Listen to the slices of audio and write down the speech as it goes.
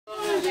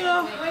आणि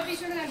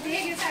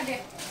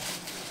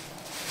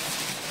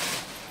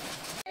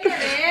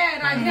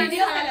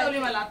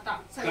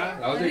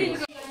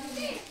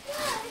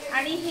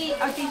ही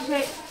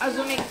अतिशय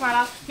अजून एक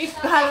मला मी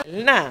घाल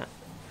ना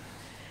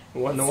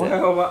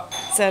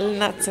चल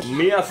ना चल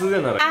मी असं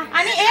देणार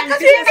आणि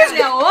एकच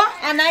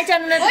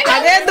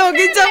अरे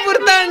दोघींचा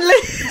पुरता आणले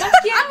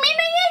मी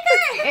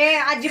नाहीये ए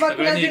अजिबात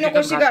तुला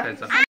नको शिका.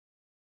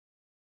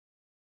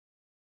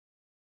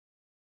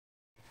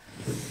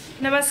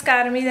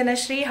 नमस्कार, मी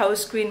धनश्री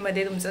हाऊस क्वीन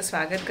मध्ये तुमचं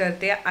स्वागत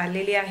करते.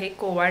 आलेली आहे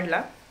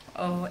कोवाडला.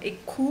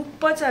 एक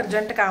खूपच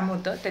अर्जंट काम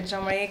होतं,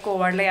 त्याच्यामुळे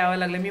कोवाडला यावं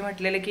लागलं. मी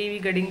म्हटलेलं की मी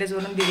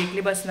गडिंग्लजवरून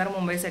डिरेक्टली बसणार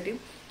मुंबईसाठी,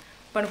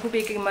 पण खूप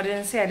एक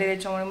इमर्जन्सी आली,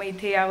 त्याच्यामुळे मग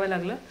इथे यावं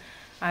लागलं.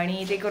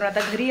 आणि ते करून आता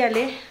घरी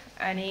आले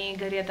आणि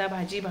घरी आता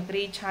भाजी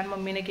भाकरी छान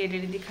मम्मीने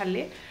केलेली ती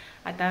खाल्ली.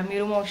 आता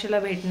मीरू मावशीला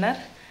भेटणार.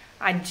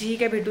 आजी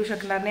काय भेटू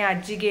शकणार नाही,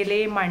 आजी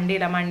गेले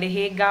मांडेला. मांडे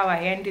हे एक गाव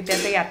आहे आणि तिथे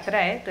आता यात्रा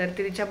आहे, तर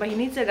ते तिच्या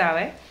बहिणीचं गाव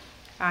आहे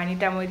आणि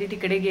त्यामुळे ती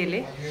तिकडे गेले.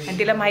 आणि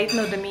तिला माहीत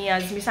नव्हतं,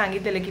 आज मी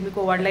सांगितलेलं की मी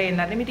कोवाडला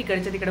येणार नाही, मी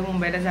तिकडे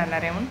मुंबईला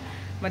जाणार आहे म्हणून.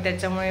 मग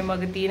त्याच्यामुळे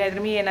मग ती नाहीतर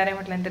मी येणार आहे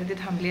म्हटल्यानंतर ती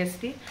थांबली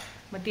असती.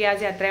 मग ती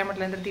आज यात्रा आहे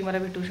म्हटल्यानंतर ती मला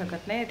भेटू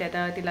शकत नाही. ते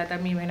आता तिला आता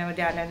मी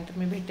महिन्यामध्ये आल्यानंतर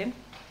मी भेटेन.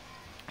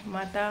 मग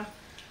आता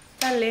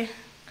चालले.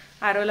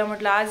 आरवला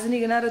म्हटलं आज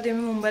निघणार होते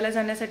मी मुंबईला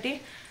जाण्यासाठी,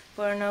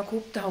 पण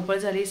खूप धावपळ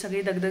झाली,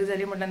 सगळी दगदग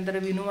झाली. म्हटल्यानंतर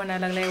विनू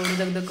म्हणायला लागला एवढी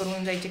दगदग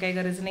करून जायची काही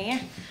गरज नाही आहे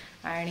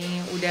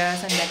आणि उद्या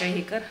संध्याकाळी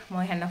हे कर.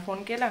 मग ह्यांना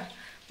फोन केला,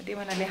 ते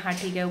म्हणाले हां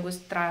ठीक आहे, उगाच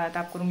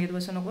ताप करून घेत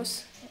बसू नकोस,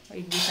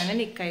 एक दिवसाने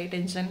निघ, काही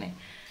टेन्शन नाही.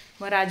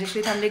 मग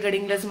राजश्री थांबली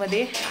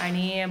गडिंग्लजमध्ये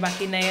आणि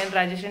बाकी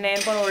राजश्री नयन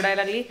पण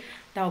ओरडायला लागली,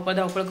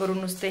 धावपळ करून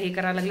नुसते हे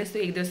करायला लागलेस, तू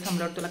एक दिवस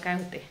थांबल्यावर तुला काय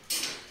होते.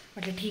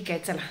 म्हटलं ठीक आहे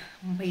चला,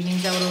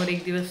 बहिणींच्या बरोबर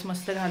एक दिवस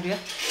मस्त घालूया,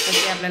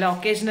 तसे आपल्याला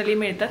ऑकेजनली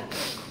मिळतात.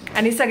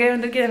 आणि सगळे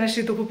म्हणतात की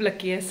धनश्री तू खूप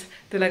लकी आहेस,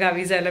 तुला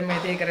गावी जायला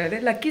मिळते, हे करायला.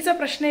 लकीचा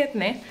प्रश्न येत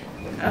नाही,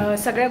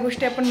 सगळ्या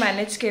गोष्टी आपण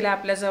मॅनेज केल्या,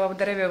 आपल्या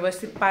जबाबदाऱ्या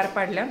व्यवस्थित पार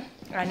पाडल्या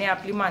आणि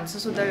आपली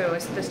माणसंसुद्धा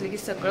व्यवस्थित असली की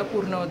सगळं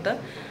पूर्ण होतं.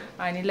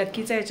 आणि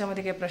लकीचा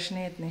याच्यामध्ये काही प्रश्न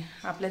येत नाही.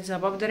 आपल्या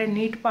जबाबदाऱ्या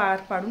नीट पार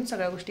पाडून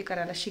सगळ्या गोष्टी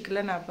करायला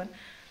शिकलं ना आपण,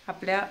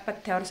 आपल्या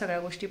पथ्यावर सगळ्या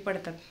गोष्टी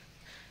पडतात,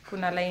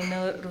 कुणालाही न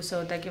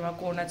रुसवता किंवा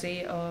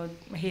कोणाचंही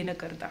हे न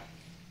करता.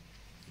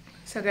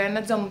 सगळ्यांना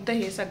जमतं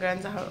हे,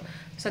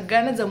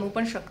 सगळ्यांना जमू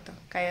पण शकतं.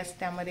 काय असतं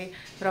त्यामध्ये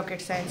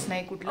रॉकेट सायन्स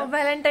नाही कुठलं.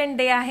 व्हॅलेंटाईन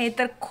डे आहे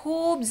तर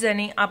खूप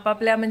जणी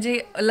आपापल्या म्हणजे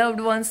लव्ड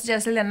वन्स जे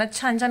असेल त्यांना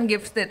छान छान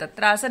गिफ्ट्स देतात.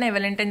 तर असं नाही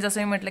व्हॅलेंटाईन जसं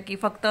मी म्हटलं की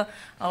फक्त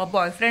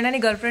बॉयफ्रेंड आणि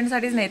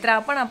गर्लफ्रेंडसाठीच नाही, तर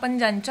आपण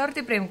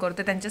ज्यांच्यावरती प्रेम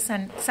करतो त्यांच्या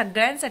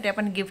सगळ्यांसाठी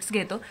आपण गिफ्ट्स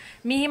घेतो.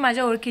 मीही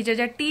माझ्या ओळखीच्या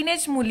ज्या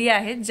टीनेज मुली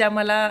आहेत ज्या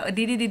मला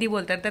दीदी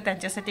बोलतात, तर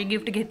त्यांच्यासाठी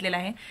गिफ्ट घेतलेलं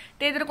आहे.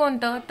 ते तर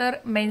कोणतं, तर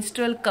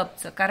मेन्स्ट्रुअल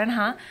कपचं. कारण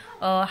हा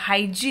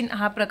हायजीन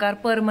हा प्रकार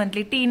पर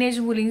मंथली टीनेज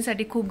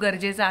मुलींसाठी खूप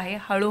गरजेचा आहे.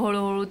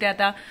 हळूहळू ते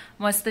आता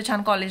मस्त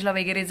छान कॉलेजला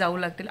वगैरे जाऊ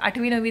लागतील.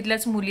 8वी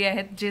 9वीतल्याच मुली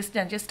आहेत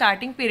ज्यांचे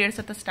स्टार्टिंग पिरियड्स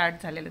आता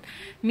स्टार्ट झालेले आहेत.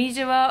 मी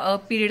जेव्हा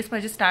पिरियड्स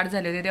माझे स्टार्ट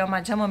झाले होते तेव्हा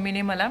माझ्या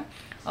मम्मीने मला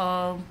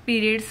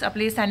पिरियड्स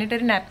आपले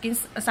सॅनिटरी नॅपकिन्स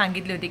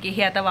सांगितले होते की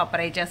हे आता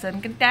वापरायचे असं.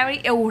 कारण त्यावेळी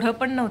एवढं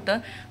पण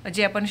नव्हतं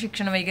जे आपण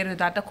शिक्षण वगैरे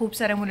होतं. आता खूप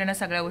साऱ्या मुलांना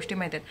सगळ्या गोष्टी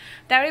माहीत आहेत.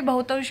 त्यावेळी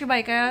बहुतांशी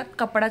बायका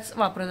कपडाच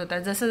वापरत होता.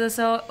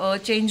 जसं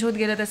चेंज होत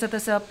गेलं तसं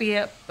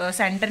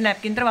सॅनिटरी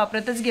नॅपकिन तर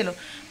वापरतच गेलो,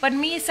 पण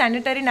मी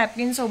सॅनिटरी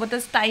नॅपकिन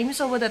सोबतच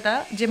टाईमसोबत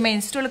आता जे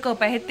मेन्स्ट्रुअल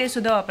कप आहेत ते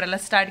सुद्धा वापरायला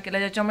स्टार्ट केलं,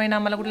 ज्याच्यामुळे ना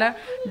मला कुठला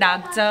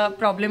डागचा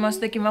प्रॉब्लेम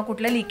असतो किंवा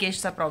कुठल्या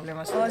लिकेजचा प्रॉब्लेम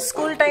असतो.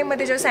 स्कूल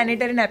टाईममध्ये जेव्हा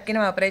सॅनिटरी नॅपकिन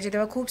वापरायचे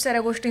तेव्हा खूप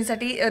साऱ्या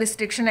गोष्टींसाठी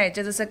रिस्ट्रिक्शन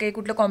यायचे, जसं काही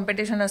कुठलं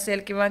कॉम्पिटिशन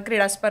असेल किंवा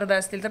क्रीडा स्पर्धा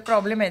असतील तर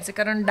प्रॉब्लेम यायचे,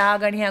 कारण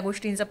डाग आणि ह्या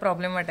गोष्टींचा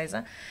प्रॉब्लेम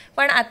वाटायचा.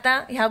 पण आता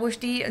ह्या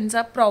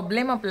गोष्टींचा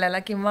प्रॉब्लेम आपल्याला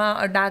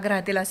किंवा डाग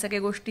राहतील असं काही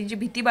गोष्टींची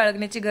भीती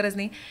बाळगण्याची गरज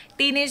नाही.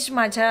 टीनेज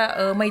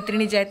माझ्या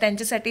मैत्रिणी ज्या आहेत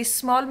त्यांच्यासाठी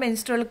स्मॉल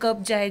मेन्स्ट्रुअल कप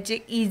जे आहेत जे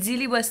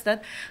इझिली बसतात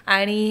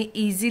आणि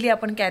इझिली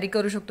आपण कॅरी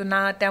करू शकतो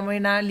ना, त्यामुळे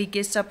ना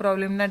लिकेजचा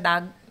प्रॉब्लेम ना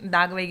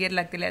डाग वगैरे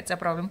लागतील याचा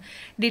प्रॉब्लेम.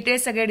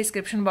 डिटेल्स सगळ्या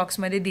डिस्क्रिप्शन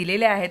बॉक्समध्ये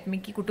दिलेले आहेत मी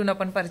की कुठून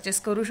आपण परचेस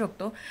करू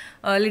शकतो.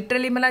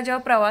 लिटरली मला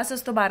जेव्हा प्रवास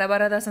असतो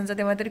 12-12 तासांचा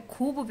तेव्हा तरी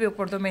खूप उपयोग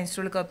पडतो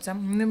मेन्स्ट्रुअल कपचा.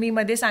 मी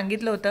मध्ये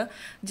सांगितलं होतं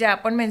जे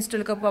आपण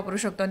मेन्स्ट्रुअल कप वापरू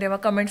शकतो, तेव्हा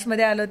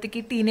कमेंट्समध्ये आलं होतं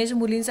की टीनेज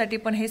मुलींसाठी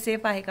पण हे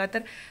सेफ आहे का, तर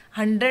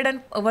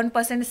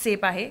 101%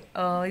 सेफ आहे.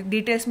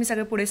 डिटेल्स मी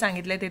सगळे पुढे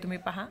सांगितले, ते तुम्ही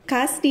पहा.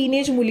 खास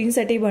टीनेज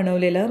मुलींसाठी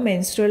बनवलेलं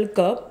menstrual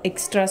cup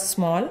extra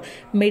small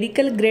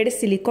medical grade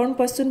silicone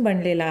पासून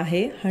बनलेला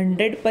आहे.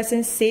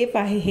 100% सेफ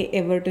आहे हे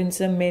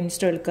एव्हरटूनचं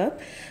मेन्स्ट्रुअल कप.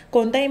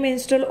 कोणताही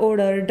menstrual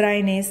Oder,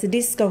 dryness,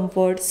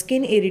 discomfort,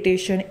 skin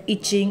irritation,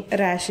 etching,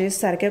 rashes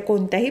सारख्या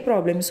कोणत्याही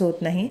प्रॉब्लेम्स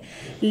होत नाही.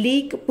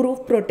 लीक प्रूफ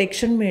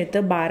प्रोटेक्शन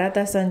मिळतं 12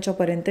 तासांच्या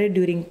पर्यंत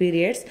ड्युरिंग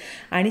पिरियड्स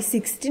आणि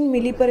 16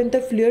 मिलीपर्यंत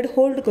फ्लुइड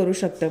होल्ड करू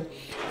शकतं.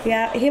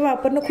 हे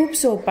वापरणं खूप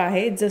सोपं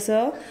आहे.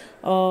 जसं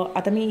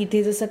आता मी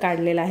इथे जसं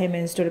काढलेलं आहे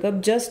मेन्स्ट्रुअल कप,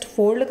 जस्ट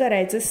फोल्ड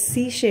करायचं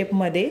सी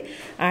शेपमध्ये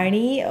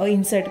आणि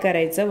इन्सर्ट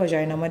करायचं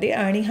वजायनामध्ये.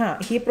 आणि हां,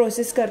 ही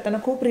प्रोसेस करताना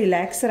खूप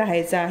रिलॅक्स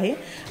राहायचं आहे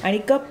आणि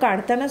कप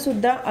काढताना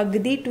सुद्धा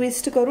अगदी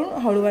ट्विस्ट करून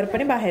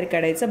हळूवारपणे बाहेर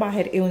काढायचं,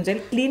 बाहेर येऊन जाईल.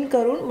 क्लीन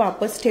करून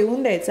वापस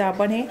ठेवून द्यायचं.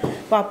 आपण हे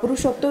वापरू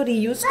शकतो,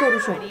 रियूज करू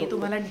शकतो.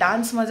 तुम्हाला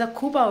डान्स माझा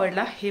खूप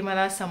आवडला हे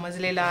मला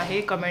समजलेलं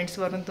आहे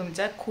कमेंट्सवरून.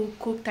 तुमच्या खूप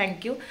खूप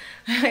थँक्यू.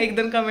 एक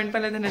दोन कमेंट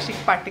पण नशीब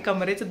पाठी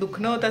कमरेचं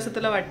दुखणं होतं असं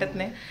तुला वाटत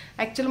नाही.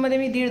 ॲक्च्युअलमध्ये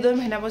मी 1.5-2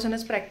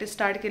 महिन्यापासूनच प्रॅक्टिस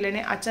स्टार्ट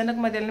केल्याने अचानक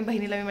मध्ये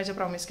बहिणीला मी माझ्या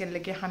प्रॉमिस केलेलं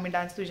की हा मी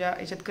डान्स तुझ्या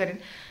याच्यात करेन.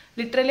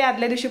 लिटरली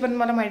आदल्या दिवशी पण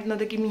मला माहीत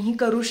नव्हतं की मीही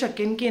करू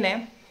शकेन की नाही,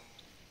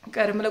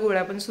 कारण मला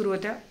गोळ्या पण सुरू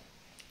होत्या.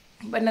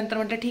 पण नंतर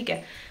म्हटलं ठीक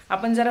आहे,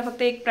 आपण जरा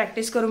फक्त एक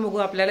प्रॅक्टिस करून बघू,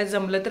 आपल्याला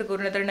जमलं तर करू.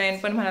 नाही तर नयन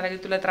पण म्हणाला की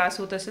तुला त्रास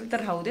होत असेल तर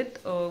राहू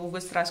देत,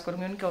 उगाच त्रास करून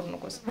घेऊन करू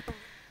नकोस.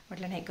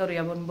 म्हटलं नाही,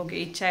 करूया, बनून बघूया,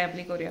 इच्छा आहे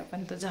आपली, करूया.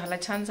 पण तो झाला,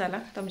 छान झाला.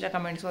 तुमच्या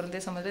कमेंट्सवरून ते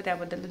समजलं,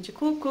 त्याबद्दल तुमचे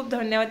खूप खूप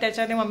धन्यवाद.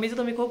 त्याच्याने मम्मीचं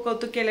तुम्ही खूप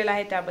कौतुक केलेलं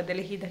आहे,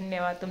 त्याबद्दलही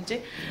धन्यवाद तुमचे.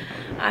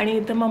 आणि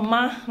इथं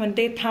मम्मा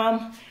म्हणते थांब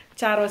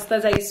 4 वाजता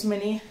जाईस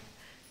म्हणे,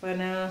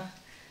 पण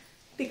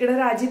तिकडे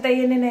राजीताई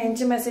आणि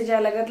नयनचे मेसेज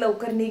यायला लागत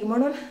लवकर निघ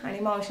म्हणून. आणि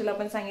मावशीला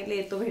पण सांगितले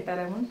येतो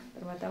भेटायला म्हणून.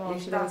 तर मग त्या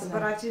मावशीला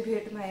तासभराची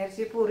भेट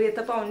माहेरची. पोरी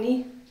येतं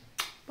पाहुणी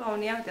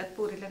त्यात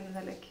पोरी लग्न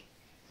झालं की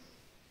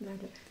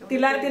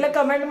तिला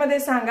कमेंट मध्ये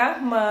सांगा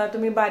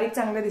तुम्ही बारीक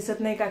चांगलं दिसत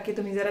नाही का, की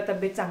तुम्ही जरा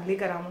तब्येत चांगली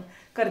करा म्हणून.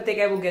 करते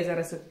काय बघूया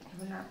जरासं.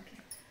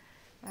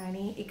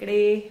 आणि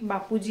इकडे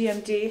बापूजी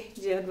आमचे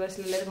जेवत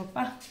बसलेले आहेत.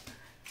 पप्पा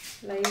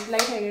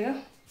लाईट आहे का?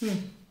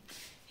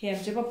 हे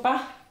आमचे पप्पा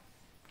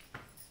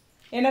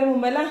येणार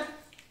मुंबईला.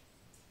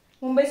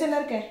 मुंबईच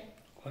येणार काय?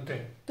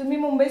 तुम्ही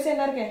मुंबईच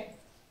येणार काय?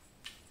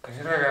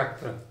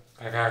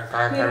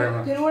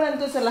 फिरवून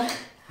आणतो, चला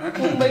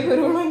मुंबई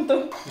फिरवून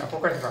आणतो.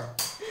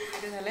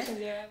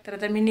 तर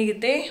आता मी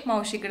निघते,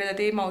 मावशीकडे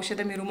जाते. मावशी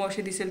आता मिरू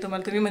मावशी दिसेल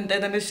तुम्हाला. तुम्ही म्हणताय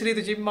धनश्री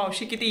तुझी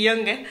मावशी किती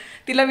यंग आहे,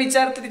 तिला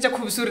विचारतो तिच्या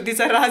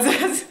खूबसूरतीचा राज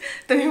आज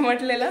तुम्ही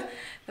म्हटलेलं.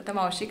 आता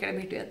मावशीकडे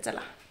भेटूयात.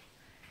 चला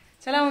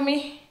चला मम्मी,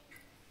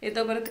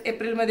 येतो परत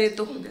एप्रिलमध्ये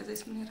येतो.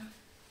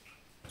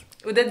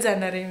 उद्याच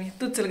जाणार आहे मी.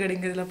 तूच चल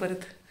गडिंग्लजला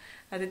परत.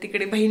 आता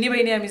तिकडे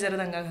बहिणी आम्ही जरा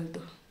दंगा घालतो.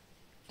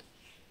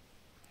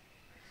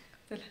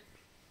 चला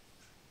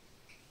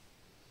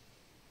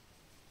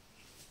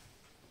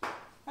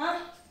हा,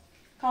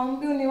 खाऊन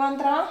पिऊन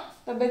निवांत राहा,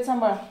 तब्येत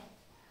सांभाळा,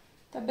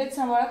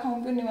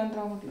 खाऊन पिऊन निवांत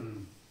राहा म्हटलं.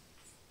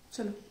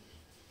 चलो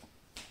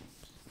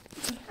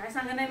काय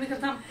सांगा नाही मी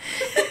करता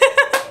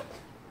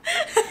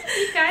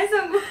काय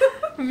सांगू.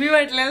 मी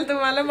म्हटलेलं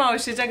तुम्हाला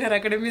मावशीच्या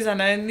घराकडे मी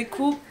जाणार. मी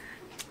खूप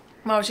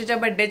मावशीच्या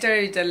बड्डेच्या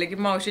वेळी विचारले की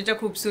मावशीच्या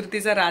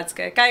खूबसूरतीचा राज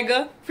काय. काय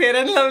ग, फेअर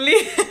अँड लवली?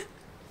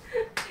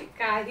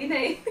 काही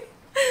नाही,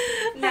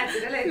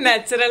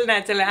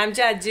 नॅचरल.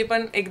 आमची आजी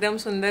पण एकदम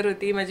सुंदर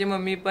होती, माझी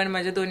मम्मी पण,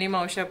 माझ्या दोन्ही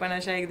मावश्या पण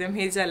अशा एकदम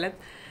हे झाल्यात.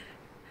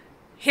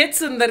 हेच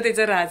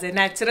सुंदरतेचं राज आहे,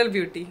 नॅचरल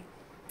ब्युटी,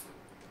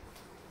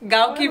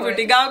 गाव की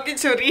ब्युटी, गाव की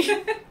छोरी.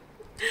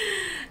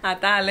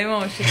 आता आले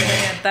मावशीकडे,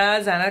 आता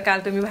जाणार. काल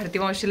तुम्ही भारती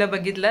मावशीला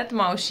बघितलं,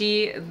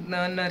 मावशी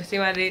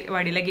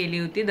नरसिंहवाडीला गेली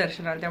होती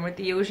दर्शनाला, त्यामुळे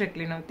ती येऊ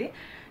शकली नव्हती.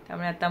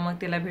 त्यामुळे आता मग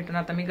तिला भेटून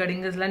आता मी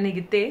गडिंग्लजला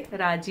निघते.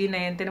 राजी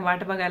नयन त्याने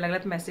वाट बघायला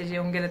लागलात, मेसेज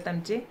येऊन गेलेत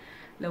आमचे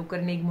लवकर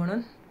निघ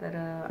म्हणून. तर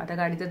आता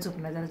गाडीतच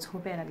झोपणार, जरा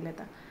झोप यायला लागली,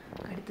 आता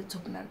गाडीतच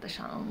झोपणार तर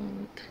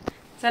शांत.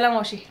 चला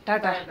मावशी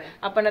टाटा,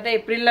 आपण आता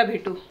एप्रिलला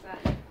भेटू.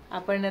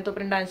 आपण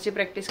तोपर्यंत डान्सची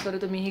प्रॅक्टिस करू,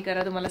 तुम्हीही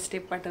करा, तुम्हाला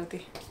स्टेप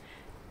पाठवते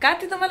का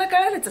ते तुम्हाला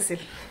कळालंच असेल.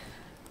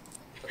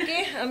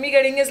 ओके, मी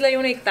गडिंग्लजला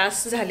येऊन 1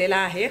 तास झालेला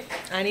आहे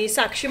आणि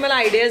साक्षी मला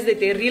आयडियाज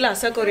देते, रील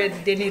असा करूया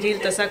दीदी,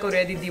 रील तसा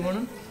करूया दीदी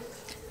म्हणून.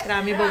 तर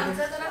आम्ही बघू.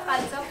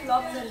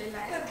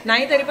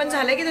 नाही तरी पण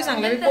झालंय की तो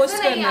चांगला, मी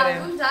पोस्ट करणार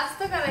आहे.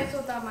 जास्त करायचं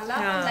होतं आम्हाला,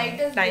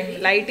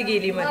 लाईट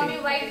गेली मध्ये.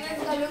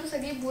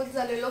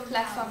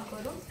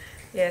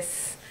 येस,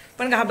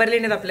 पण घाबरले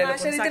नाहीत आपल्याला.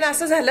 अशा रीतीने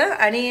असं झालं.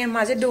 आणि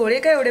माझे डोळे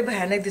काय एवढे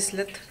भयानक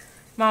दिसलेत.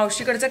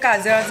 मावशीकडचं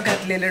काजळ आज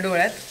घातलेलं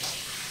डोळ्यात,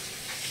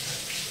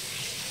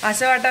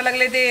 असं वाटायला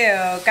लागले ते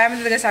काय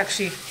म्हणतात का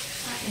साक्षी,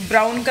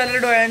 ब्राऊन कलर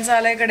डोळ्यांचा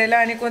आलाय कडेला.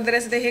 आणि कोणतरी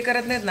असं ते हे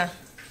करत नाहीत ना,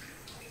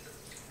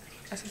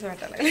 असंच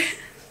वाटायला लागले.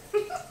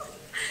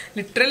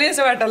 लिटरली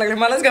असं वाटायला लागलं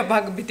मलाच.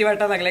 भाग भीती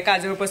वाटायला लागल्या,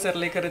 काजळ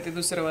पसरले खरं ते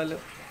दुसरंवालं.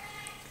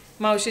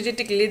 मावशीची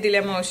टिकली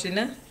दिल्या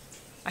मावशीनं,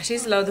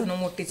 अशीच लाव धनू,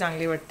 मोठी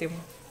चांगली वाटते. मग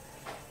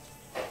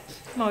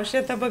मावशी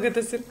आता बघत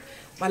असेल,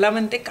 मला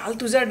म्हणते काल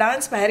तुझा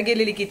डान्स, बाहेर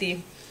गेलेली किती,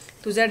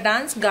 तुझा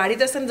डान्स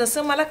गाडीत असताना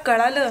जसं मला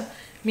कळालं,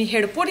 मी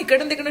हेडफोन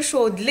इकडून तिकडून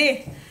शोधले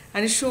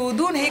आणि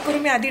शोधून हे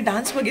करून मी आधी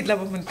डान्स बघितला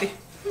बघ म्हणते.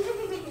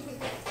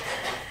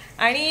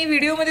 आणि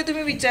व्हिडिओमध्ये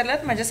तुम्ही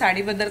विचारलात माझ्या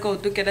साडीबद्दल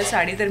कौतुक केलं.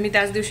 साडी तर मी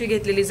त्याच दिवशी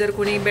घेतलेली, जर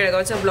कोणी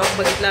बेळगावचा ब्लॉग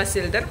बघितला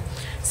असेल तर.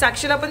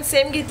 साक्षीला पण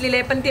सेम घेतलेली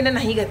आहे, पण तिनं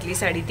नाही घातली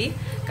साडी ती,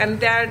 कारण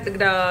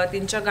त्या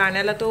तिच्या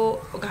गाण्याला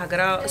तो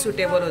घागरा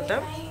सुटेबल होता.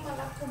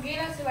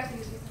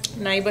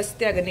 नाही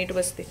बसते अगं, नीट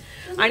बसते.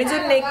 आणि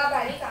जर नेक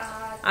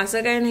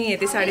असं काय नाहीये,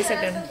 ती साडी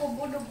सगळ्यांना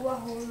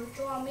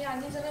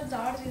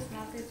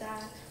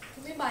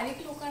बारीक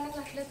लोकांना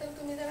घातलं तर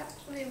तुम्ही जरा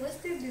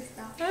व्यवस्थित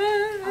दिसता,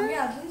 आम्ही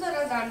अजून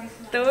जरा जाड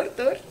दिसतो.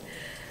 तर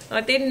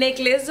ते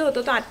नेकलेस जो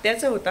होता तो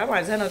आत्याचा होता,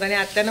 माझा नव्हता. आणि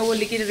आत्यानं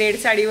बोलली की रेड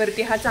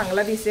साडीवरती हा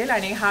चांगला दिसेल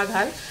आणि हा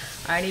घाल.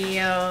 आणि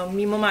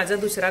मी मग माझा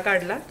दुसरा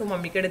काढला, तो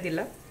मम्मीकडे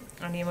दिला.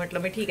 आणि म्हटलं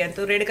मी ठीक आहे.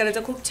 तो रेड कलरचा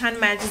खूप छान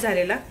मॅच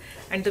झालेला.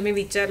 आणि तुम्ही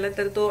विचारलं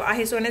तर तो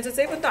आहे सोन्याचाच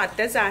आहे, पण तो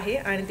आत्याचा आहे.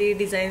 आणि ती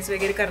डिझाईन्स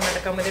वगैरे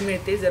कर्नाटकामध्ये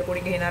मिळते. जर कोणी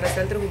घेणार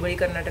असेल तर हुबळी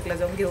कर्नाटकला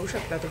जाऊन घेऊ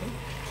शकता तुम्ही.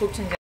 खूप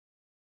छान.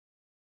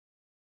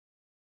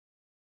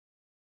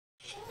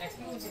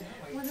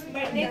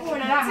 बर्थडे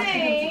कोणाचा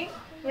आहे?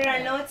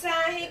 रणवचा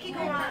आहे की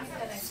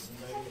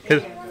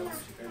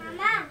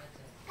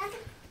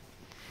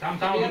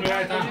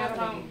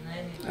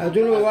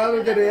अजून वाव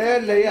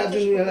रे लई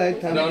अजून वेळा आहे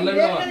थांब.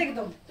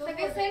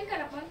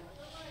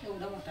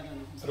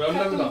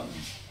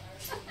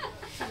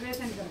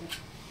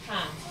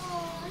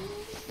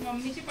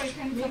 मम्मीची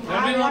पैठणी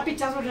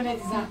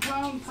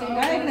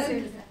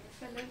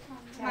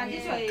माझी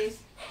चॉईस.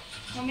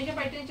 मम्मीच्या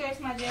पैठणी चॉईस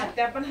माझी.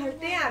 आत्या पण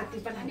हलते, आरती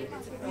पण हलते.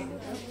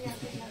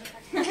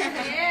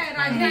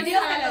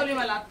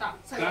 मला आता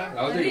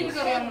रील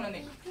करूया म्हणून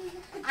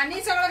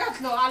आणि सगळं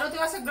घातलं. आलो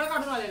तेव्हा सगळं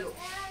काढून आलेलो.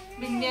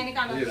 बिंदी आणि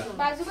काढून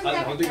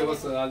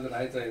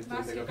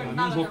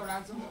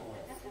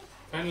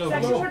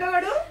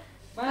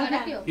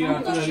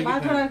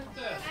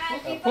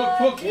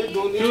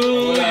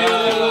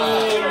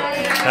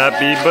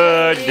Happy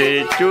birthday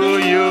to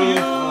you.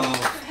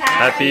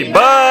 Happy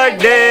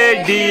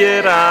birthday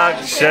dear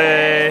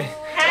Akshay.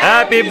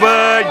 Happy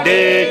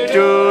birthday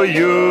to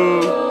you.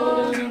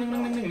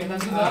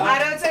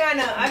 आरवचं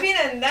गाणं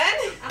अभिनंदन.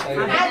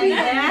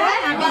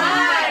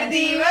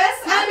 वाढदिवस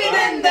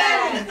अभिनंदन.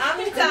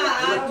 आमचा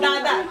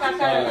दादा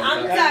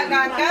आमचा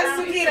काका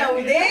सुखी राहू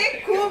दे,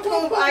 खूप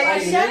खूप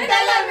आयुष्य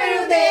त्याला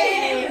मिळू दे.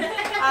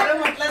 आरव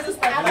म्हटलंच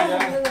असतं.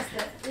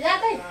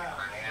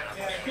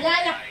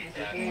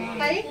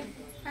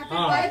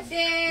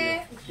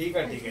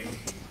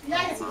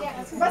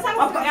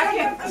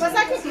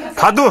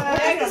 खादू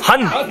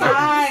हन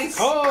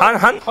हन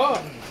हन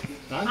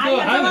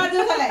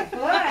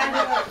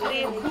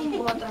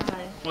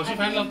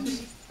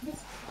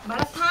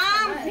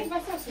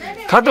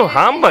खादू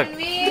हाम बघ.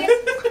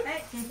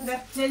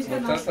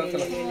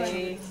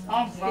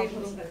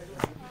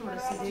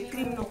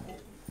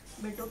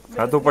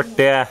 खादू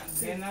पट्ट्या.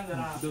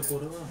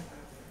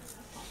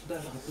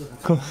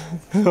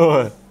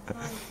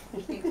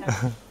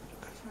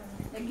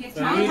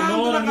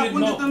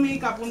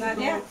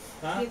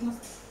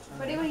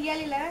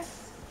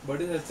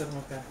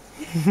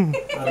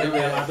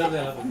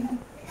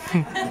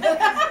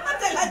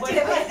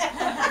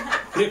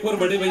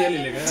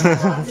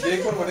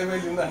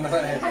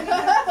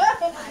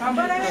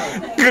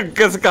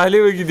 कस खाली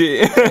बघ किती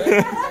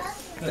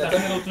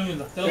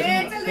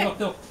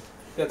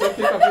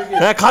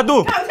खादू.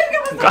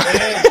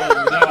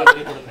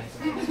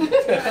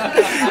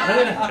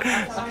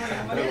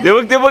 ते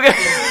बघ ते बघ.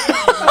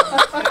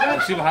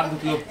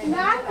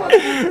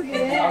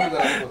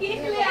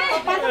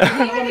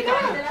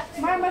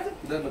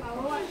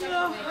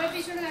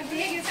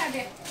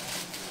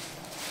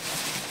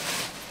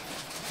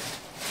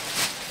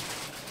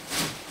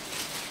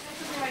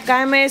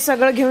 काय मग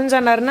सगळं घेऊन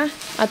जाणार ना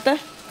आता?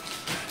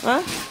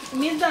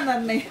 मीच जाणार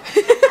नाही.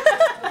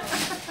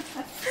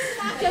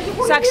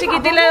 साक्षी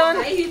कितीला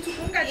येऊन?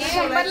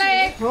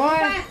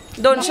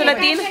 200ला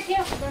 3.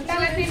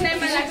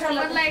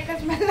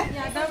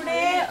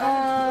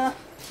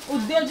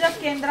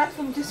 उद्योजक केंद्रात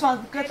तुमचे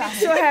स्वागत आहे.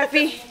 So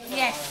happy.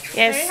 Yes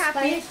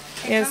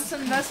yes.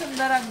 सुंदर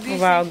सुंदर अगदी.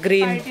 वाव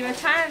ग्रीन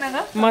छान आहे ना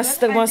ग.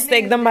 मस्त मस्त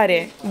एकदम भारी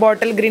आहे.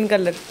 बॉटल ग्रीन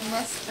कलर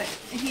मस्त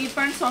आहे. ही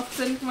पण सॉफ्ट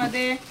सिल्क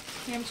मध्ये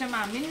आमच्या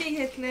मामींनी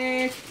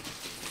घेतले.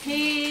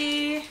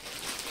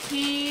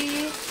 ही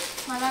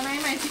मला नाही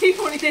माहिती,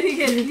 कोणीतरी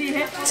घेतली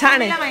आहे.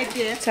 छान आहे,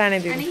 माहिती आहे. छान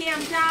आहे. आणि ही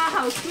आमच्या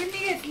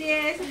हाऊसक्वीननी घेतली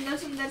आहे. सुंदर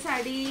सुंदर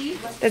साडी.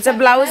 त्याचा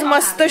ब्लाऊज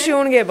मस्त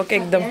शिवून घे बघ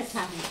एकदम.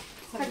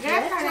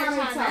 सगळ्यात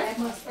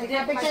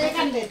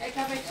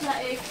एकापेक्षा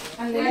एक.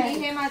 आणि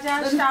हे माझ्या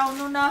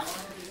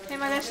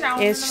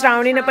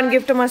श्रावणीने पण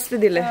गिफ्ट मस्त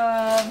दिलंय.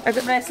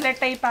 ब्रेसलेट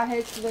टाइप आहे.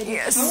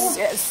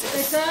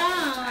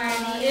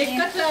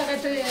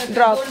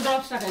 ड्रॉप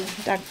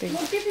टाकते.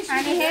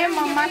 आणि हे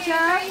मम्माच्या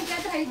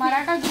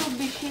मराठा ग्रुप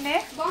डिशीने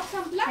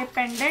हे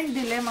पेंडेंट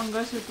दिले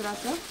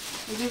मंगळसूत्राचं.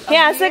 हे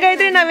असं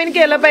काहीतरी नवीन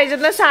केलं पाहिजे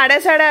ना.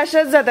 साड्या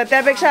अशाच जातात,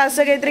 त्यापेक्षा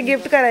असं काहीतरी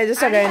गिफ्ट करायचं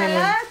सगळ्यांनी.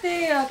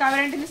 ते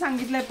कावेरंटीने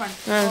सांगितलंय पण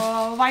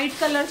व्हाईट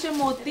कलरचे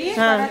मोती.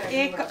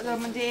 एक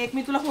म्हणजे एक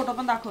मी तुला फोटो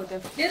पण दाखवते.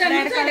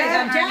 रेड कलर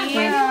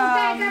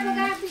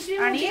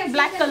आणि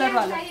ब्लॅक कलर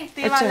वाला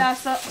ते वाला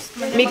असं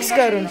मिक्स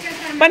करून.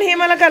 पण हे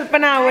मला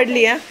कल्पना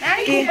आवडली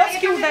की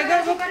क्यूट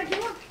आहे.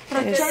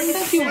 प्रचंड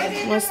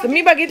क्यूट मस्त.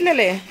 मी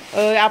बघितलेलं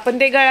आहे. आपण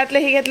ते गळ्यातलं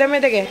हे घेतलं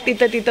माहिती काय,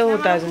 तिथं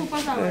होतं अजून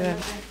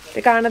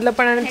ते कानातलं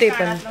पण आणि ते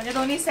पण. म्हणजे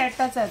दोन्ही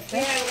सेटच आहेत.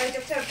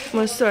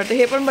 मस्त वाटतं.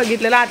 हे पण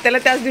बघितलेलं, आत्याला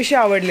त्याच दिवशी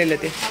आवडलेलं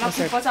ते.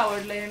 खूपच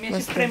आवडलंय. मी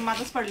अशी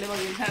प्रेमातच पडले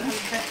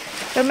बघितल्यानंतर.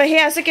 तर मग हे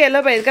असं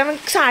केलं पाहिजे, कारण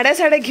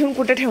साड्या घेऊन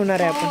कुठे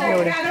ठेवणार आहे आपण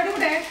एवढे.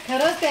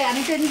 खरंच आहे.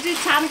 आणि त्यांची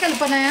छान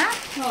कल्पना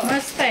आहे.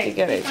 मस्त आहे.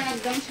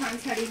 एकदम छान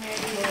साडी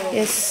मिळाली.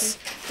 येस.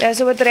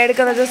 त्यासोबत रेड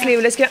कलरचा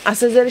स्लीवलेस किंवा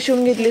असं जर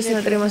शिवून घेतलीस ना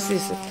तरी मस्त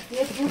दिसत.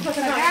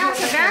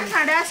 सगळ्या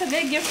साड्या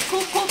सगळे गिफ्ट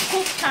खूप खूप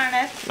खूप छान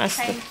आहेत.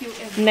 मस्त. थँक्यू.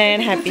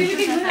 नाही हॅपी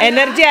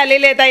एनर्जी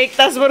आलेली आहे आता 1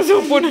 तासभर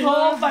झोपून.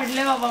 हो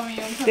पडले बाबा मी.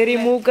 ते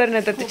रिमूव्ह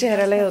करण्यात ते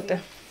चेहऱ्याला हे होतं.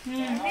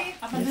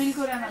 आपण रील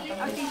करूया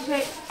नंतर. अतिशय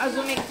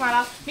अजून एक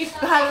मला मी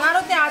घालणार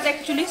होते आज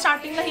ऍक्च्युली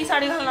स्टार्टिंगला ही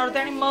साडी घालणार होते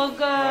आणि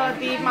मग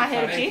ती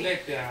माहेरची,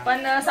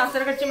 पण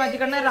सासरकडची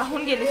माझ्याकडनं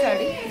राहून गेली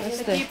साडी.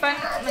 ती पण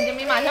म्हणजे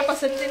मी माझ्या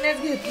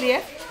पसंतीनेच घेतली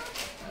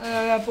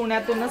आहे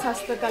पुण्यातूनच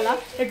हस्तकला.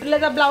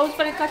 इटल्याचा ब्लाऊज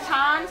पण इतका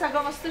छान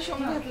सगळं मस्त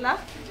शिवून घेतला.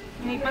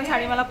 ही पण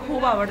साडी मला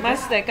खूप आवडते.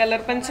 मस्त आहे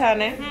कलर पण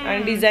छान आहे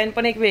आणि डिझाईन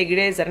पण एक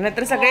वेगळी आहे जरा.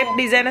 नाहीतर सगळे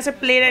डिझाईन असे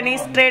प्लेन आणि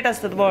स्ट्रेट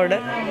असतात बॉर्डर.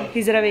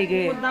 ही जरा वेगळी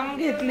आहे. मुद्दाम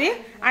घेतली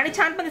आणि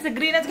छान पण दिसते.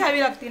 ग्रीनच घ्यावी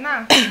लागते ना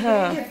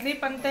घेतली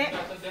पण ते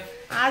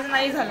आज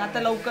नाही झालं. आता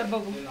लवकर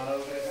बघू.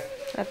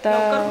 आता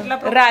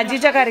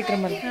राजीच्या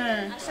कार्यक्रमाला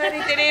सर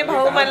इथे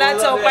भाऊ मला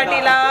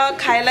चौपाटीला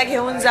खायला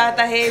घेऊन जात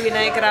आहे.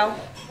 विनायकराव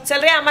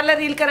चल रे आम्हाला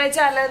रील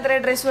करायचं आल्यानंतर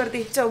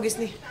ड्रेसवरती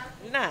 24नी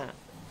ना.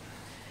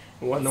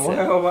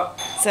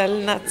 चल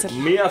ना चल.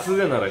 मी असंच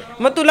येणार आहे.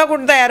 मग तुला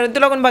कोण तयार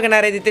तुला कोण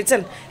बघणार आहे तिथे.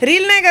 चल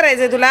रील नाही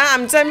करायचंय तुला.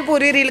 आमचं आम्ही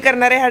पुरी रील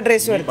करणार आहे ह्या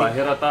ड्रेसवरती.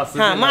 बाहेर आता असं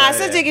हा मग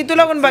असंच आहे की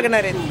तुला कोण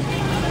बघणार आहे.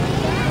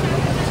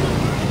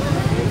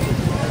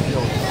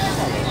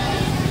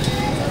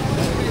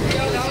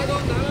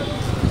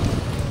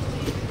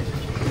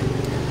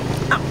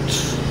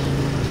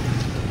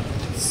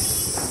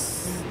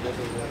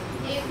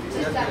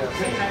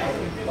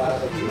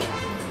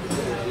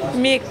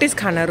 मी एकटीच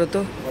खाणार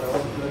होतो.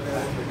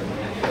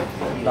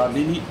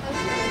 दाबेली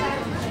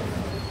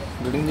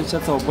गडिंगच्या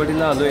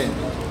चौपाटीला आलोय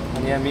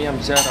आणि आम्ही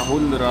आमच्या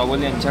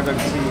राहुल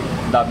यांच्याकडची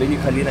दाबेली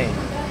खाली नाही.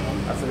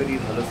 असं कधी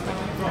झालंच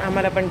नाही.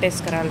 आम्हाला पण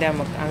टेस्ट करायला द्या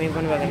मग आम्ही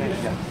पण बघणार.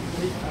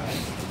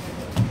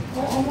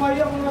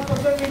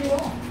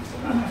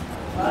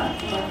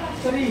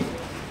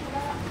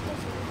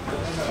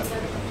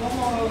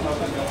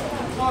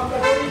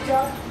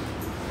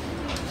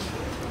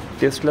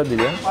 टेस्टला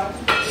दिल्या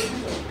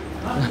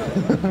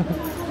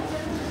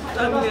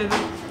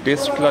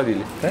टेस्टला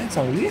दिली काय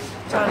चांगली.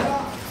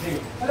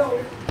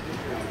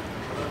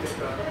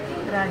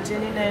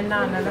 राज्याने नयनला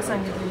आणायला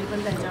सांगितलेली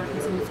पण त्याच्यावर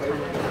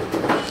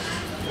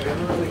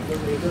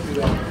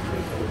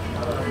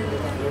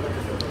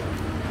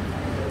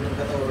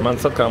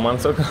माणसात का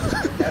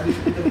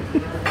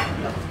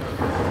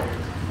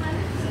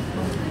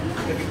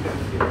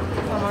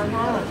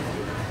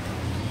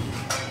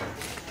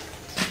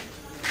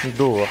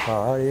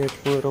डोहाळे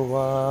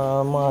पुरवा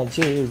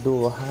माझे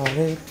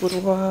डोहाळे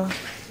पुरवा.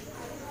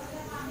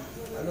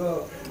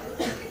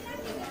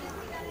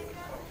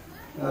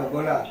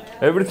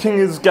 Everything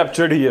is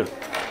captured here.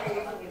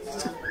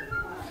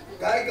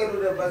 काय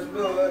करू रे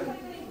बसलो.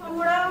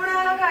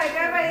 गुणाला काय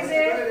काय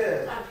पाहिजे.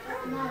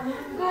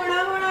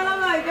 गुणाला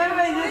काय काय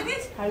पाहिजे.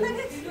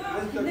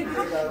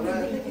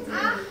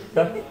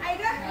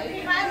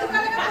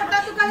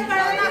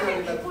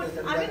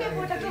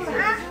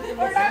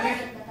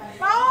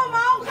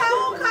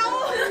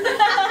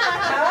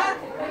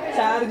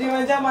 चार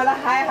जीवनच्या मला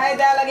हाय हाय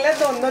द्यायला लागले.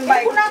 2-2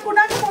 बाईक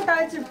कुणाच्या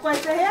पोटाला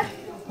चिपकायचं हे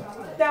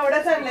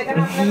तेवढंच आणलंय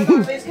कारण आपल्याला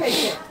नॉनव्हेज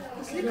खायचे.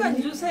 कसली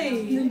कंजूस आहे.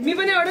 मी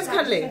पण एवढंच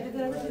खाल्ले.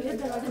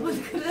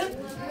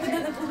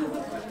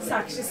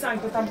 साक्षी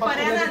सांगतो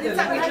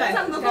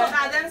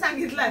दादाने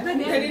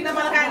सांगितलं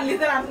मला काय आणली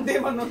तर आणते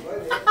म्हणून.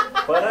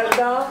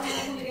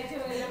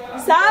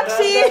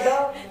 साक्षी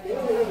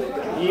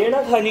ये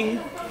ना खाली.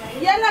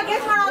 या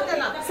लगेच म्हणावं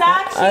त्याला.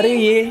 अरे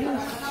ये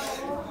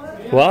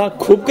वा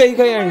खूप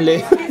काही आणले.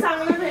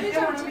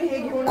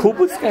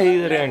 खूपच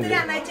काही तरी आणले.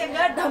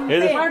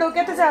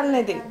 डोक्यातच आलं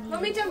नाही ते.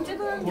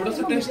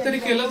 थोडंसं टेस्ट तरी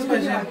केलंच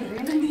पाहिजे.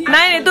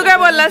 नाही तू काय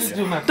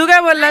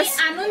बोललास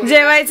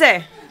जेवायचंय.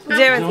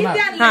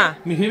 हा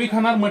मी हे बी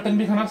खाणार मटन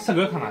बी खाणार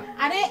सगळं खाणार.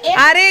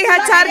 अरे ह्या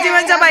 4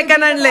 जीवांच्या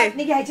बायकांना आणलंय.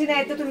 घ्यायची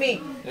नाही तर तुम्ही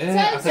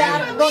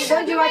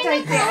 2 जीवाच्या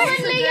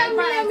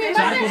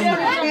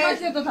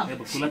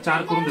तुला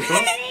 4 करून देतो.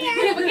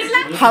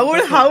 हाऊळ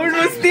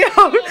नुसती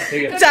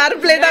 4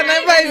 प्लेट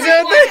आणायला पाहिजे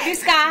होते.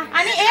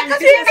 आणि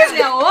एकच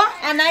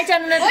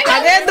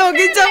अरे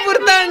दोघींच्या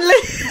पुरतं आणले.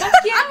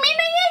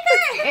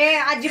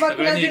 अजिबात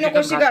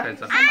नको शिका.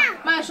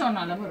 माझ्या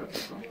सोनाला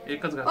बरोबर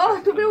एकच घास.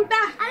 तुम्ही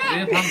उठा.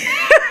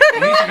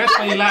 मी सगळ्यात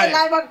पहिला आहे.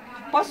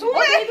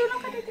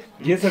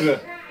 घे सगळं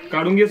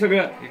काढून घे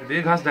सगळं.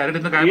 एक घास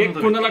डायरेक्ट काय एक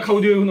कोणाला खाऊ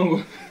देऊ नको.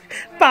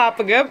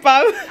 पाप ग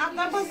पाप.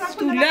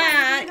 तुला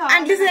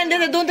आणलीच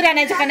 2 तरी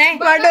आणायचं का नाही.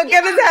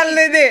 डोक्यात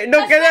झालंय ते.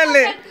 डोक्यात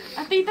झालंय.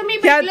 आता इथं मी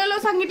भेटलेलो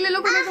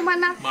सांगितलेलो कोणी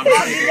तुम्हाला.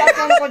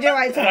 नको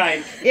जेवायचं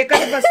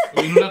एकच बस.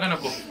 का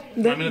नको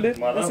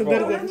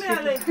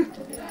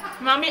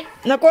मामी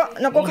नको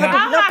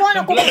खातो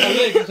नको.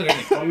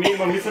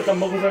 मम्मीचा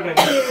तंबाखूचा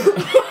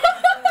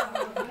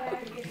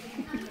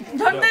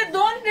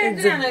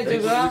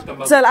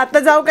चल आता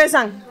जाऊ काय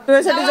सांग.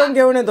 तुझ्यासाठी जाऊन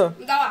घेऊन येतो.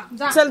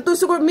 चल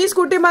तू मी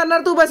स्कूटी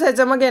मारणार तू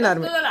बसायचं मग येणार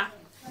मी.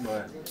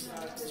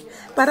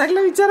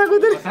 परागला विचारा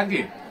अगोदर.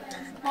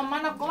 मम्मा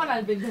नको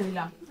म्हणाल बिल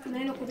घरीला.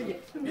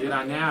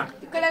 राण्या